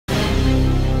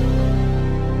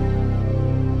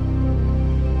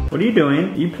What are you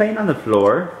doing? Are you playing on the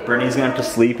floor? Brittany's gonna have to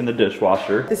sleep in the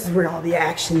dishwasher. This is where all the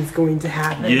action's going to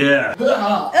happen. Yeah.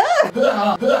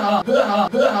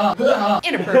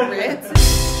 Inappropriate.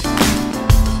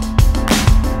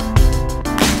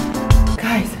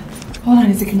 Guys, hold on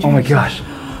a second. Oh my gosh.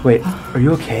 Wait, are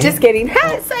you okay? Just kidding.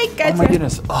 Psych, gotcha. Oh my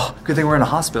goodness. Oh, good thing we're in a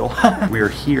hospital. We're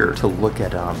here to look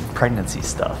at pregnancy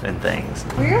stuff and things.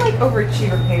 We're like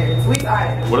overachiever parents.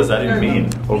 What does that even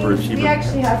mean? Overachiever? We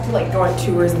actually have to like go on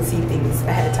tours and see things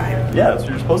ahead of time. Yeah, that's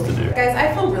what you're supposed to do. Guys,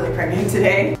 I feel really pregnant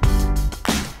today.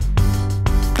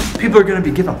 People are gonna be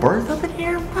giving birth up in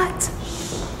here? What?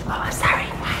 Oh, I'm sorry.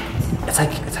 It's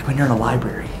like when you're in a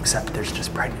library, except there's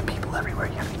just pregnant people everywhere.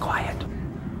 You gotta be quiet.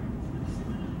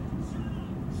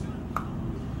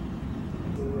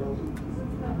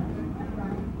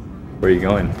 Where are you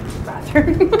going?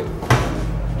 Bathroom.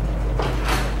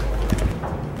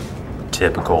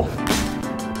 Typical.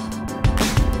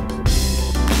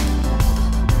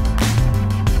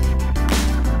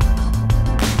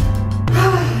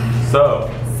 So,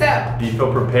 do you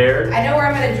feel prepared? I know where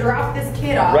I'm gonna drop this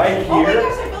kid off. Right Oh my here?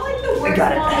 gosh, I feel like the worst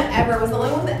mom ever was the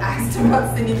only one that asked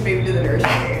about sending the baby to the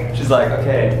nursery. She's like,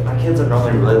 okay, my kids are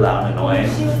normally really loud and annoying.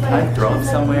 She was like, I throw them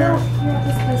somewhere. Here at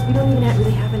this place, we don't even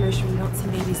really have a nursery. We don't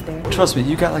send babies there. Trust me,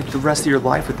 you got like the rest of your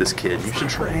life with this kid. You should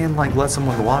try and like let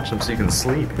someone watch them so you can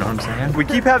sleep, you know what I'm saying? We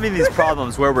keep having these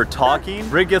problems where we're talking.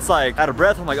 Rick gets like out of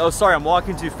breath. I'm like, oh, sorry, I'm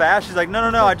walking too fast. She's like, no,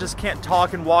 I just can't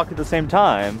talk and walk at the same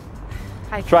time.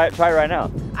 Try it right now.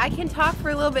 I can talk for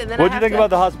a little bit and then What'd you think about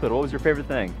the hospital? What was your favorite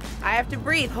thing? I have to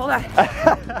breathe, hold on.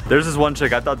 There's this one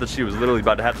chick, I thought that she was literally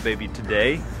about to have the baby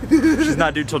today. She's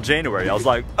not due till January. I was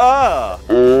like,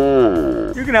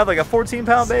 you can have like a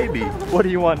 14-pound baby. What do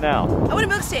you want now? I want a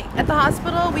milkshake. At the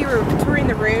hospital, we were touring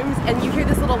the rooms and you hear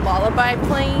this little lullaby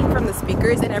playing from the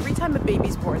speakers, and every time a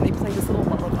baby's born, they play this little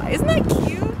lullaby. Isn't that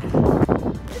cute?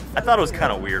 I thought it was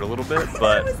kind of weird a little bit,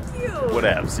 but it was cute.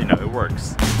 Whatevs, you know, it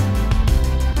works.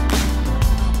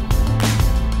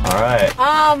 All right.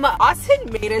 Austin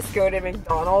made us go to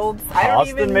McDonald's. I don't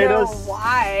even know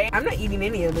why. I'm not eating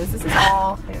any of this. This is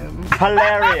all him.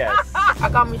 Hilarious. I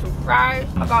got me some fries.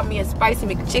 I got me a spicy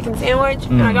McChicken sandwich,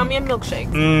 and I got me a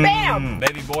milkshake. Bam!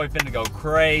 Baby boy finna go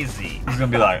crazy. He's gonna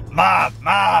be like, Mom,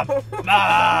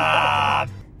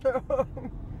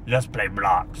 let's play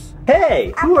blocks.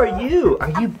 Hey, who are you?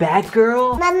 Are you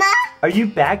Batgirl? Mama? Are you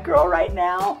Batgirl right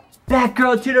now?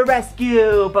 Batgirl to the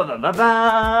rescue! Ba ba ba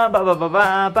ba ba ba ba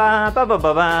ba ba ba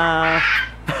ba ba.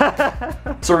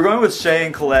 So we're going with Shay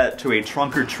and Colette to a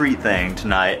trunk or treat thing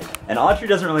tonight, and Audrey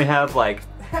doesn't really have like,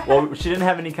 well, she didn't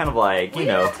have any kind of like, you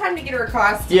know. We didn't have time to get her a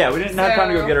costume. Yeah, we didn't have time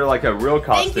to go get her like a real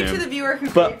costume. Thank you to the viewer who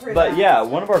paid for that. But yeah,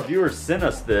 one of our viewers sent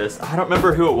us this. I don't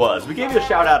remember who it was. We gave you a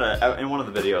shout out in one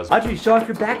of the videos. Audrey, show off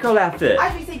your Batgirl outfit.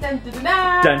 Audrey, say dun da da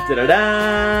da. Dun da da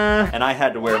da. And I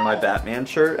had to wear my Batman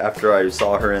shirt after I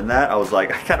saw her in that. I was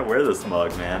like, I gotta wear this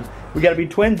mug, man. We gotta be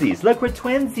twinsies. Look, we're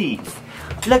twinsies.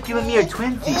 Look, you and me are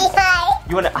twinsies. Hi.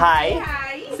 You wanna, hi?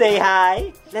 Hi. Say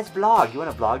hi. Let's vlog. You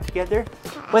wanna vlog together?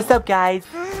 What's up, guys?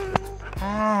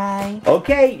 Hi.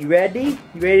 Okay, you ready?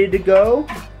 You ready to go?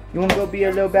 You wanna go be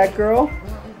a little Batgirl?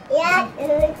 Yeah,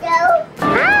 here we go.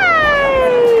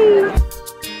 Hi!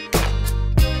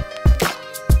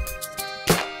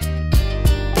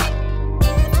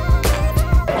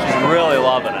 She's really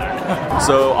loving it.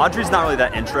 So Audrey's not really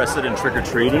that interested in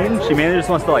trick-or-treating. She mainly just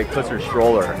wants to like push her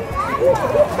stroller.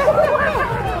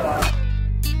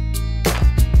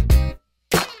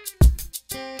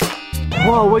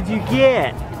 Whoa, what'd you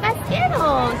get?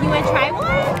 Skittles. You want to try one?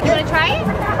 You want to try it?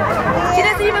 She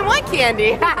doesn't even want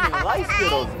candy. I like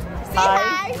Skittles. Say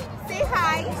hi. Say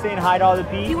hi. Saying hi to all the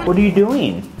people. What are you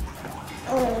doing? She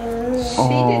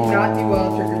did not do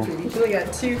well trick-or-treating. She only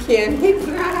got 2 candies.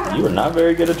 You are not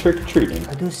very good at trick-or-treating.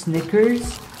 Are those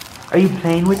Snickers? Are you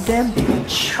playing with them?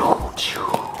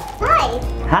 Hi.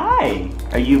 Hi.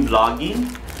 Are you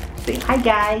vlogging? Say hi,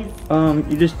 guys.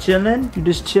 You just chilling? You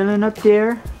just chilling up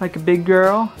there like a big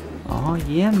girl? Oh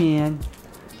yeah, man.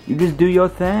 You just do your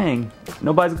thing.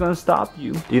 Nobody's gonna stop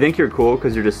you. Do you think you're cool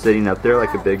because you're just sitting up there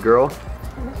like a big girl?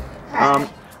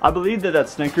 I believe that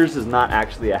Snickers is not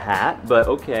actually a hat, but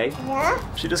okay. Yeah?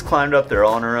 She just climbed up there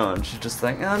all on her own. She's just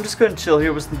like, I'm just gonna chill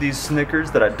here with these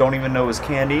Snickers that I don't even know is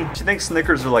candy. She thinks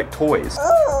Snickers are like toys.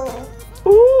 Ooh.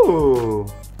 Ooh.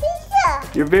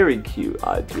 Pizza. You're very cute,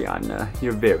 Adriana.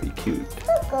 You're very cute.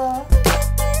 Coco.